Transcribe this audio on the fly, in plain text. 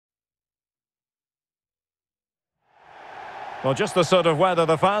Well, just the sort of weather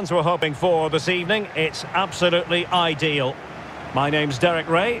the fans were hoping for this evening. It's absolutely ideal. My name's Derek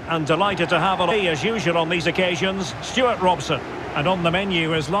Ray, and delighted to have as usual on these occasions, Stuart Robson. And on the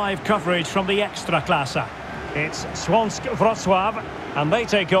menu is live coverage from the Ekstraklasa. It's Slask Wroclaw, and they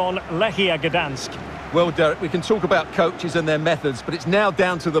take on Lechia Gdansk. Well, Derek, we can talk about coaches and their methods, but it's now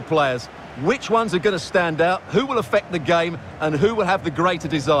down to the players. Which ones are going to stand out, who will affect the game, and who will have the greater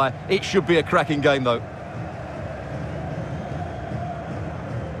desire? It should be a cracking game, though.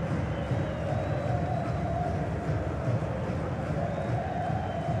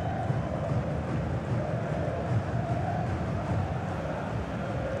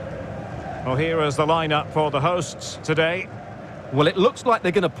 Well, here is the lineup for the hosts today. Well, it looks like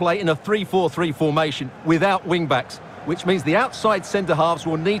they're going to play in a 3-4-3 formation without wing-backs, which means the outside centre-halves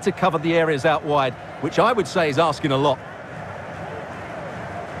will need to cover the areas out wide, which I would say is asking a lot.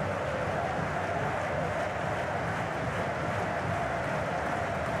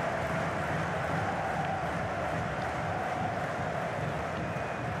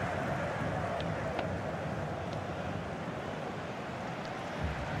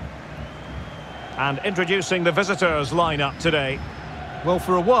 And introducing the visitors' lineup today. Well,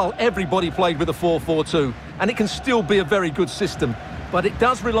 for a while, everybody played with a 4-4-2, and it can still be a very good system. But it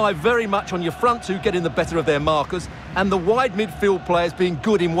does rely very much on your front two getting the better of their markers and the wide midfield players being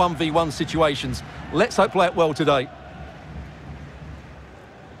good in 1v1 situations. Let's hope play it well today.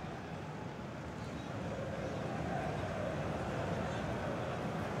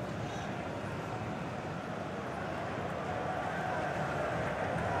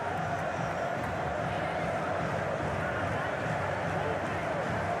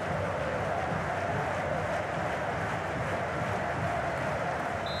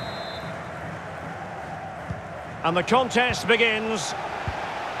 And the contest begins.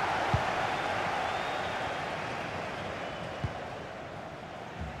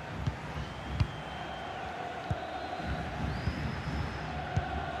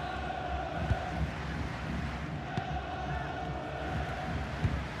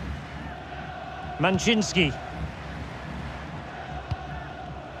 Manczynski.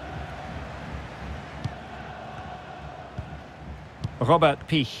 Robert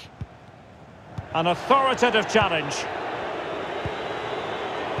Pich. An authoritative challenge.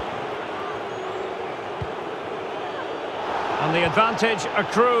 And the advantage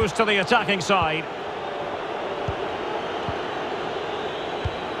accrues to the attacking side.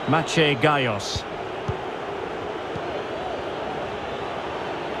 Lechia Gdansk.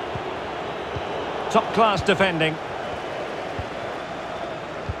 Top-class defending.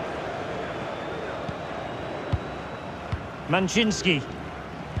 Manczynski.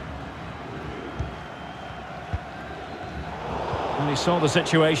 And he saw the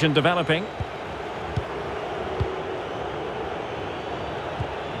situation developing.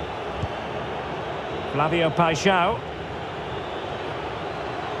 Flavio Paixão.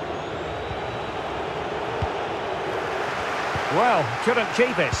 Well, couldn't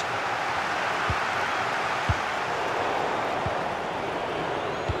keep it.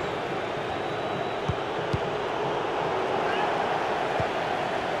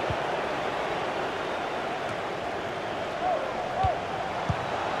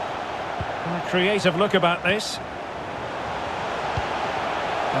 Creative look about this.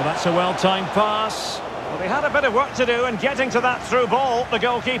 Well, that's a well-timed pass. Well, they had a bit of work to do in getting to that through ball, the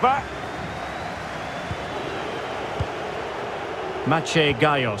goalkeeper. Lechia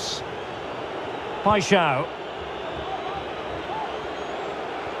Gdansk. Paixão.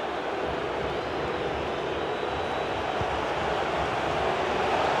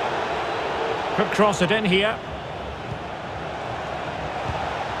 Could cross it in here.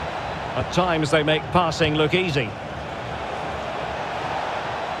 At times they make passing look easy.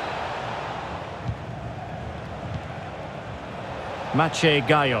 Lechia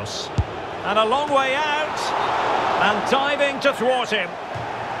Gdansk. And a long way out. And diving to thwart him.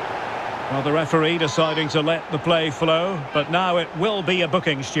 Well, the referee deciding to let the play flow, but now it will be a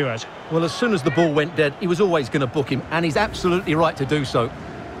booking, Stuart. Well, as soon as the ball went dead, he was always going to book him, and he's absolutely right to do so.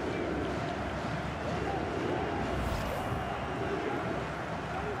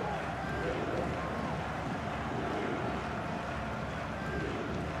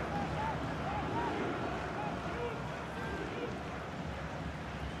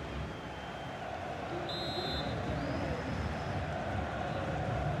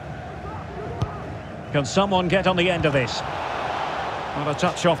 Can someone get on the end of this? Not a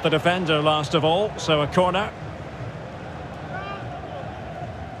touch off the defender last of all, so a corner.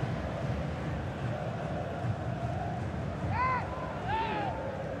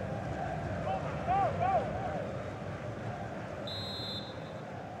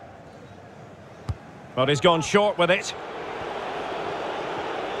 But he's gone short with it.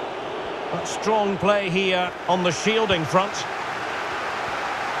 But strong play here on the shielding front.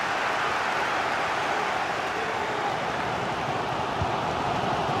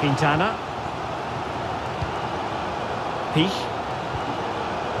 Quintana. Pich.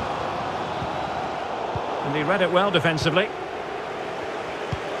 And he read it well defensively.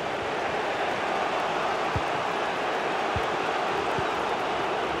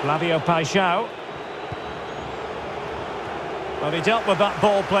 Flavio Paixão. Well, he dealt with that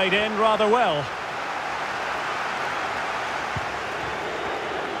ball played in rather well.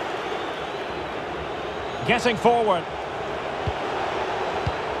 Getting forward.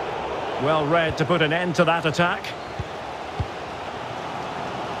 Well read to put an end to that attack.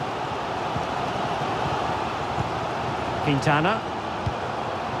 Quintana.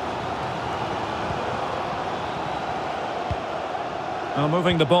 Well,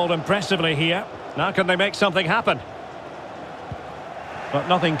 moving the ball impressively here. Now can they make something happen? But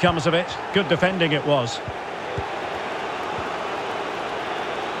nothing comes of it. Good defending it was.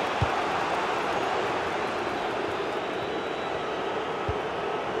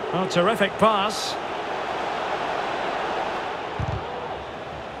 Oh, terrific pass.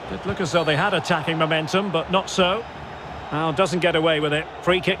 Did look as though they had attacking momentum, but not so. Now doesn't get away with it.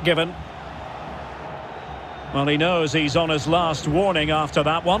 Free kick given. Well, he knows he's on his last warning after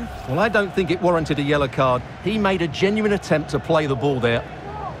that one. Well, I don't think it warranted a yellow card. He made a genuine attempt to play the ball there.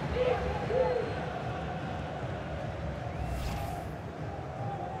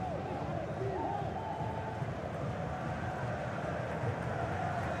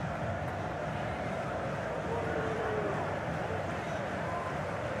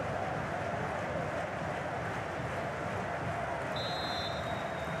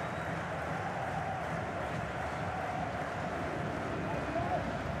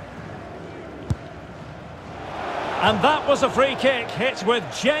 And that was a free kick, hit with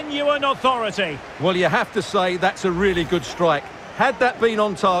genuine authority. Well, you have to say that's a really good strike. Had that been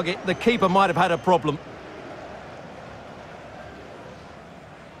on target, the keeper might have had a problem.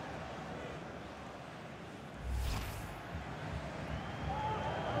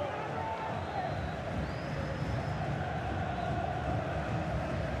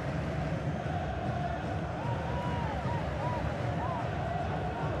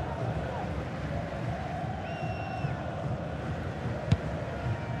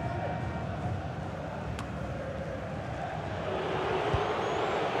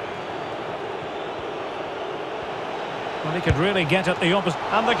 Well, he could really get at the opposite.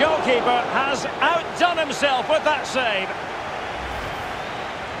 And the goalkeeper has outdone himself with that save.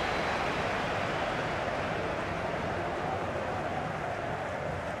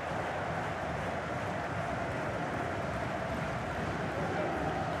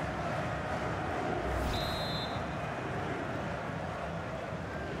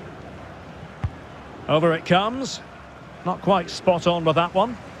 Over it comes. Not quite spot on with that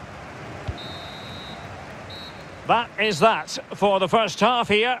one. That is that for the first half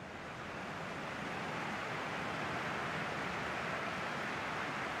here.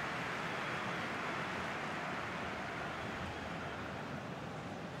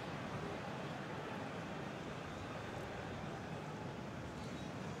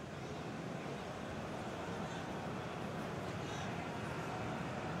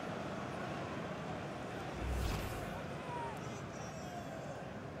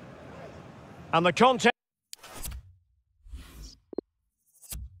 And the content.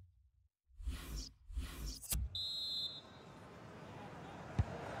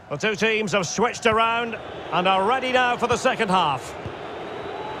 The two teams have switched around and are ready now for the second half.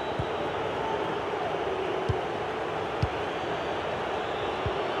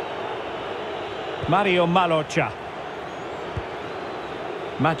 Mario Malocha.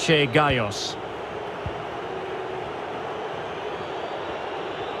 Maciej Gajos.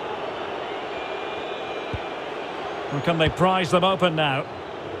 And can they prize them open now?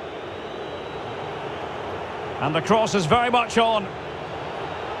 And the cross is very much on.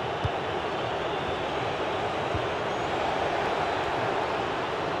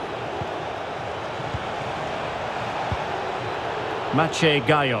 Maciej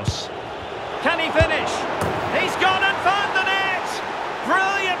Gajos. Can he finish? He's gone and found the net!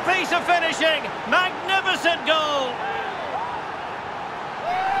 Brilliant piece of finishing! Magnificent goal!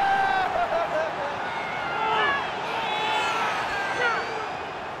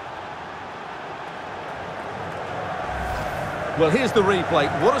 Well, here's the replay.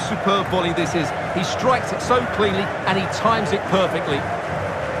 What a superb volley this is. He strikes it so cleanly and he times it perfectly.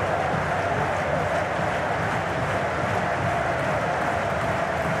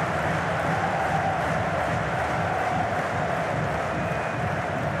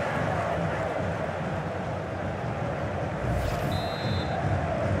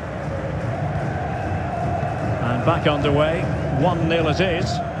 And back underway. 1-0 it is.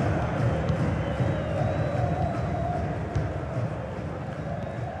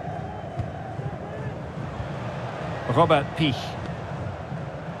 Robert Pich.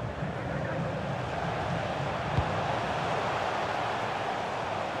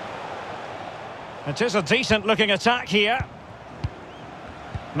 It is a decent looking attack here.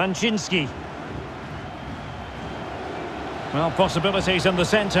 Manczynski. Well, possibilities in the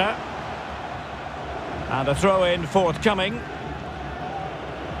centre. And a throw-in forthcoming.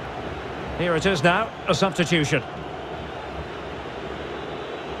 Here it is now, a substitution.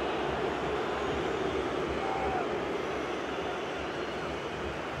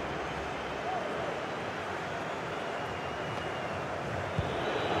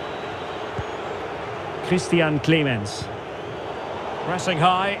 Christian Clemens. Pressing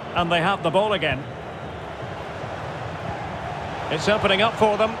high, and they have the ball again. It's opening up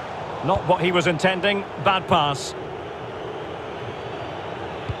for them. Not what he was intending. Bad pass.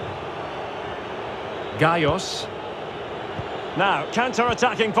 Gaios. Now,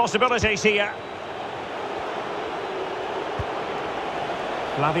 counter-attacking possibilities here.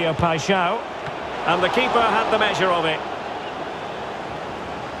 Flavio Paixão. And the keeper had the measure of it.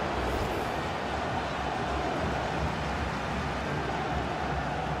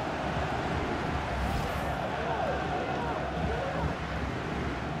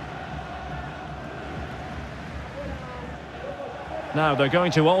 Now they're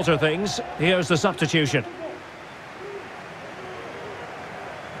going to alter things. Here's the substitution.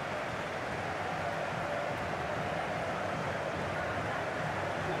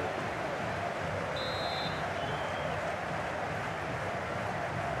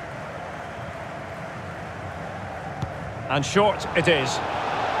 And short it is.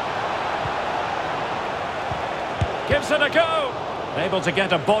 Gives it a go. Able to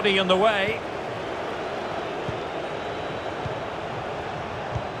get a body in the way.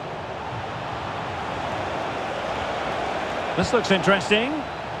 This looks interesting.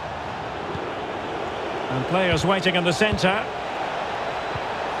 And players waiting in the centre.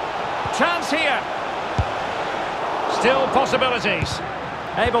 Chance here. Still possibilities.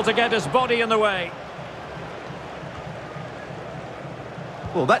 Able to get his body in the way.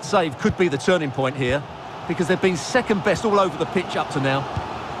 Well, that save could be the turning point here, because they've been second best all over the pitch up to now.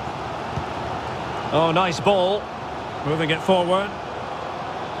 Oh, nice ball. Moving it forward.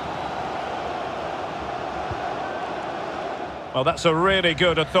 Well, that's a really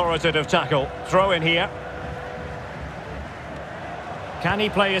good authoritative tackle. Throw in here. Can he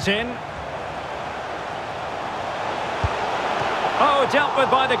play it in? Oh, dealt with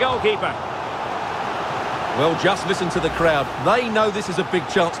by the goalkeeper. Well, just listen to the crowd. They know this is a big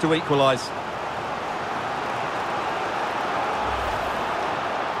chance to equalise.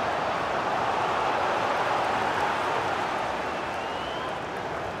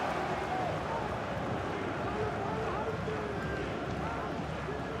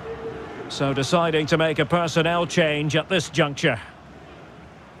 So deciding to make a personnel change at this juncture.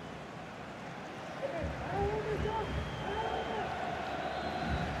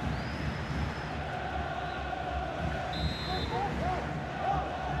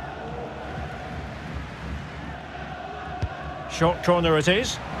 Short corner it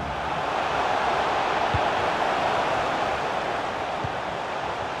is.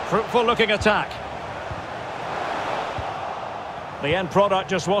 Fruitful looking attack. The end product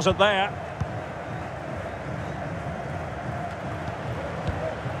just wasn't there.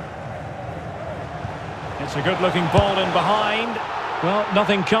 It's a good-looking ball in behind. Well,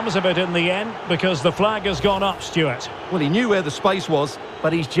 nothing comes of it in the end because the flag has gone up, Stuart. Well, he knew where the space was,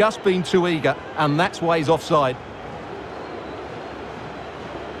 but he's just been too eager, and that's why he's offside.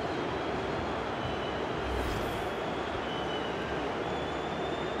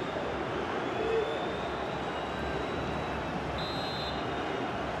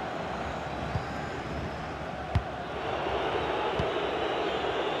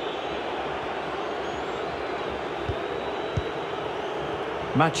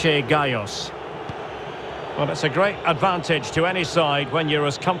 Lechia Gdansk. Well, it's a great advantage to any side when you're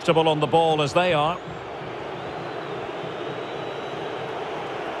as comfortable on the ball as they are.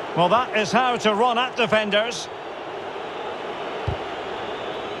 Well, that is how to run at defenders.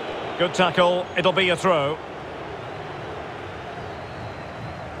 Good tackle, it'll be a throw.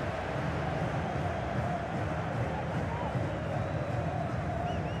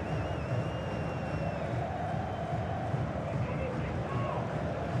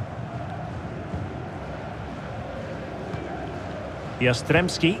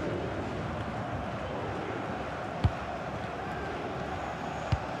 Jastrzębski.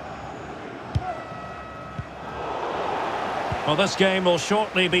 Well, this game will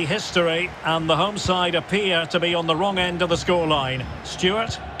shortly be history, and the home side appear to be on the wrong end of the scoreline.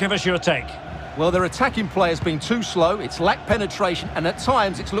 Stuart, give us your take. Well, their attacking play has been too slow, it's lacked penetration, and at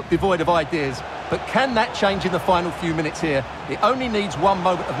times it's looked devoid of ideas. But can that change in the final few minutes here? It only needs one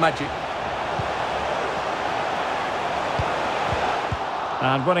moment of magic.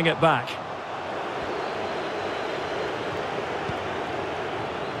 And winning it back.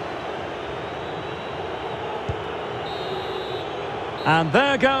 And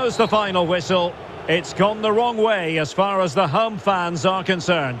there goes the final whistle. It's gone the wrong way as far as the home fans are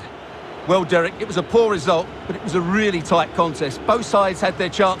concerned. Well, Derek, it was a poor result, but it was a really tight contest. Both sides had their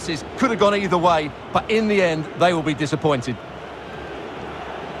chances, could have gone either way, but in the end, they will be disappointed.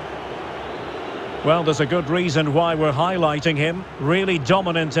 Well, there's a good reason why we're highlighting him. Really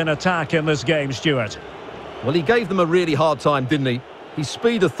dominant in attack in this game, Stuart. Well, he gave them a really hard time, didn't he? His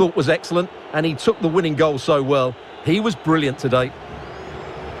speed of thought was excellent, and he took the winning goal so well. He was brilliant today.